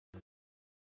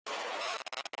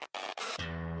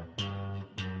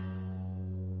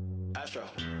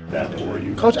That's where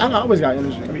you. Coach, I always got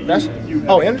energy. I mean, that's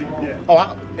energy. Yeah. Oh,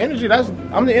 energy.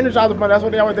 I'm the Energizer bunny. That's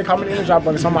what they always call me, the Energizer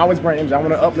bunny. So I'm always bring energy. I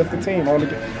want to uplift the team. I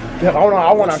want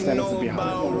our standards to be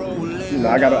high. You know,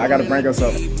 I gotta bring us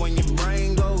up.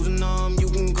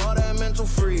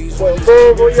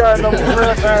 Boom, we got no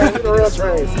real trains. The real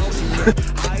trains.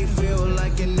 I feel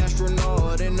like an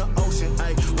astronaut in the ocean.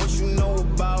 What you know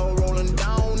about rolling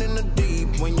down in the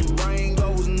deep? When your brain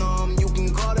goes numb, you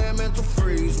can call that mental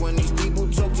freeze. When these people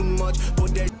talk too much,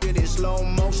 put that shit in slow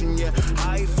motion. Yeah,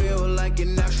 I feel like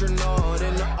an astronaut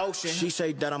in the ocean. She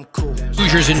say that I'm cool.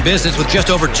 Hoosiers in business with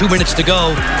just over 2 minutes to go.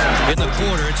 In the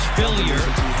quarter, it's Philyor.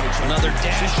 Another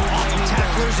dash off of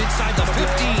tacklers inside the 15.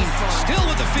 Still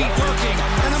with the feet working.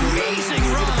 An amazing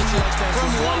run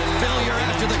from Whop Philyor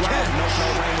after the catch.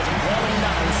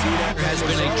 Has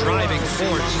been a driving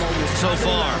force so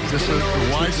far. This is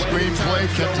a wide screen play,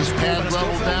 kept his pad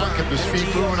level down, kept his feet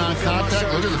moving on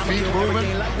contact. Look at the feet moving.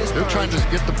 They're trying to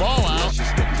get the ball out.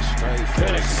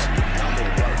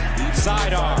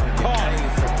 Sidearm, caught.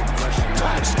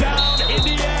 Touchdown,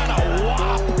 Indiana.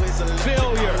 Whop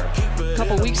Philyor. A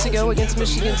couple weeks ago against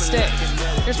Michigan State.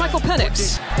 Here's Michael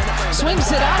Penix.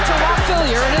 Swings it out to Whop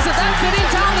Philyor, and isn't that fitting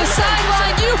down the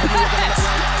sideline? You bet!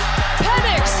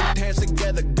 Penix! Hands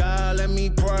together, God, let me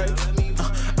pray.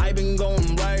 I've been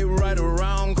going right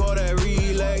around, call that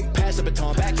relay. Pass the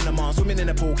baton, back in the mall, swimming in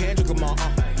the pool, can't drink them all.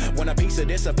 When a piece of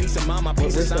this, a piece of mine, my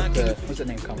piece of sign. Where's the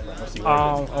name come from?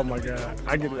 Oh my God,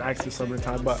 I get asked this so many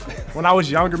times. But when I was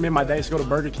younger, me and my dad used to go to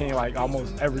Burger King like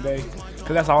almost every day, cause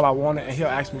that's all I wanted. And he'll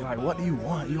ask me like, "What do you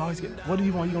want? You always get. What do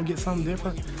you want? You gonna get something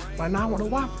different?" Like, "Nah, I want a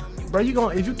Whopper, bro.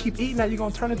 If you keep eating that, you are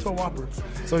gonna turn into a Whopper."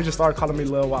 So he just started calling me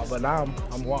Lil Whop, but now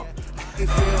I'm Whop.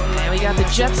 And we got the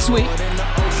jet sweep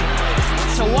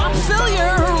to Whop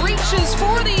Philyor, who reaches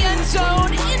for the end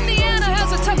zone. Indiana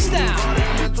has a touchdown.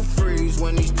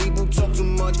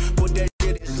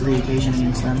 Communication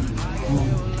against them.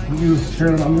 I'm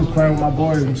just playing with my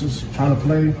boys and just trying to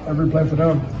play every play for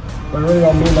them. But it really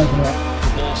don't mean like that.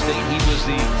 Ball State, he was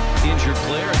the injured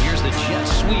player. And here's the jet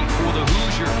sweep for the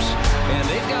Hoosiers. And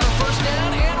they've got a first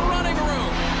down and running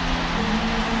room.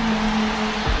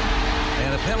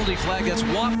 And a penalty flag, that's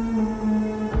Whop.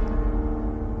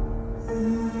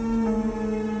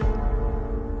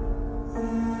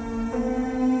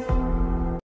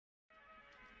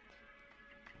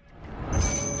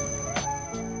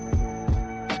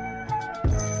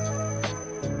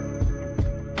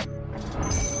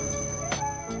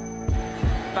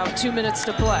 About 2 minutes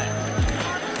to play.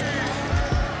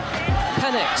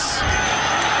 Penix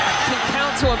can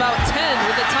count to about 10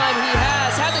 with the time he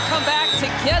has. Had to come back to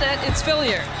get it. It's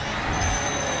Philyor.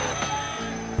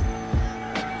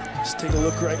 Let's take a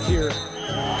look right here.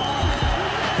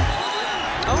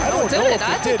 Oh, did it?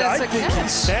 I think that's a catch. I think he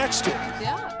snatched it.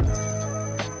 Yeah.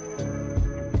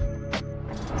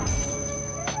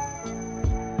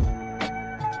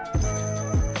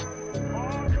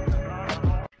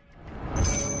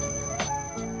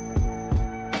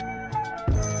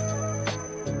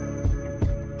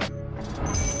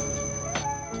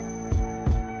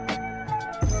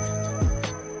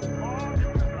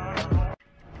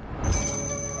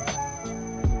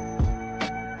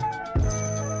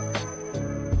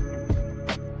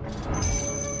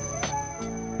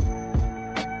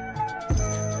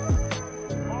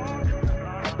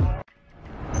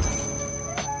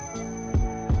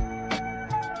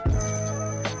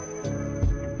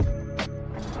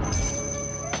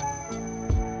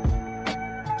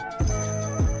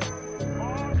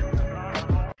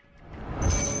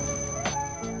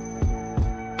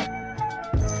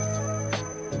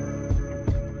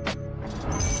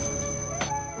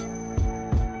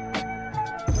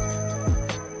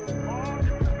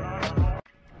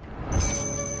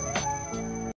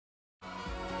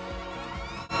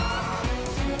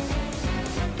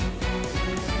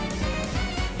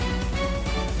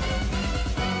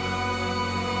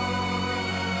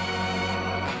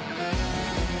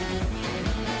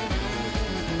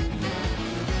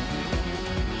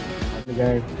 The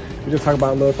game. We just talk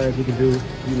about little things we can do,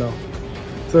 you know,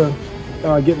 to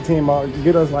get the team out,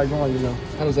 get us like going, you know.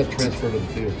 How does that transfer to the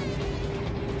field?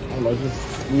 I don't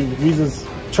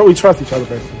know, we trust each other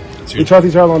basically. We trust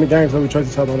each other on the game, so we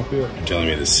trust each other on the field. You're telling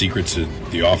me the secret to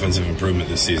the offensive improvement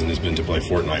this season has been to play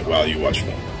Fortnite while you watch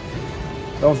film.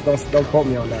 Don't quote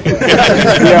me on that. But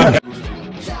yeah.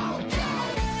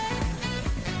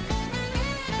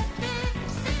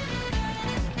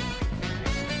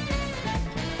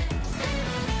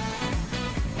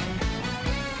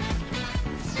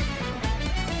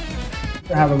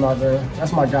 Have him out there.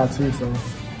 That's my guy too, so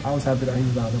I was happy that he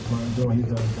was out there playing, doing what he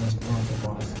does best, playing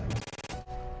football.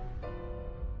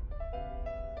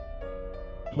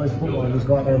 Play football, just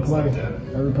go out there and play.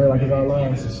 Every play like it's our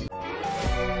lives.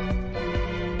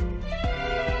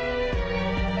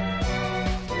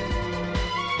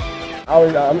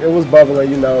 It was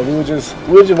bubbling, you know. We were just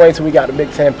waiting till we got the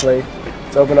Big Ten play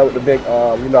to open up with the big,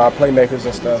 you know, our playmakers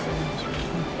and stuff.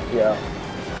 Yeah.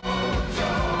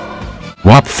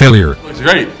 Whop Philyor. Looks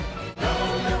great.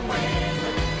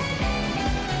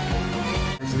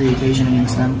 It's the occasion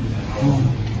against them.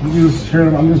 I'm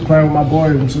just playing with my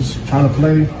boys. I'm just trying to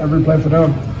play every play for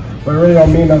them. But it really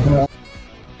don't mean nothing.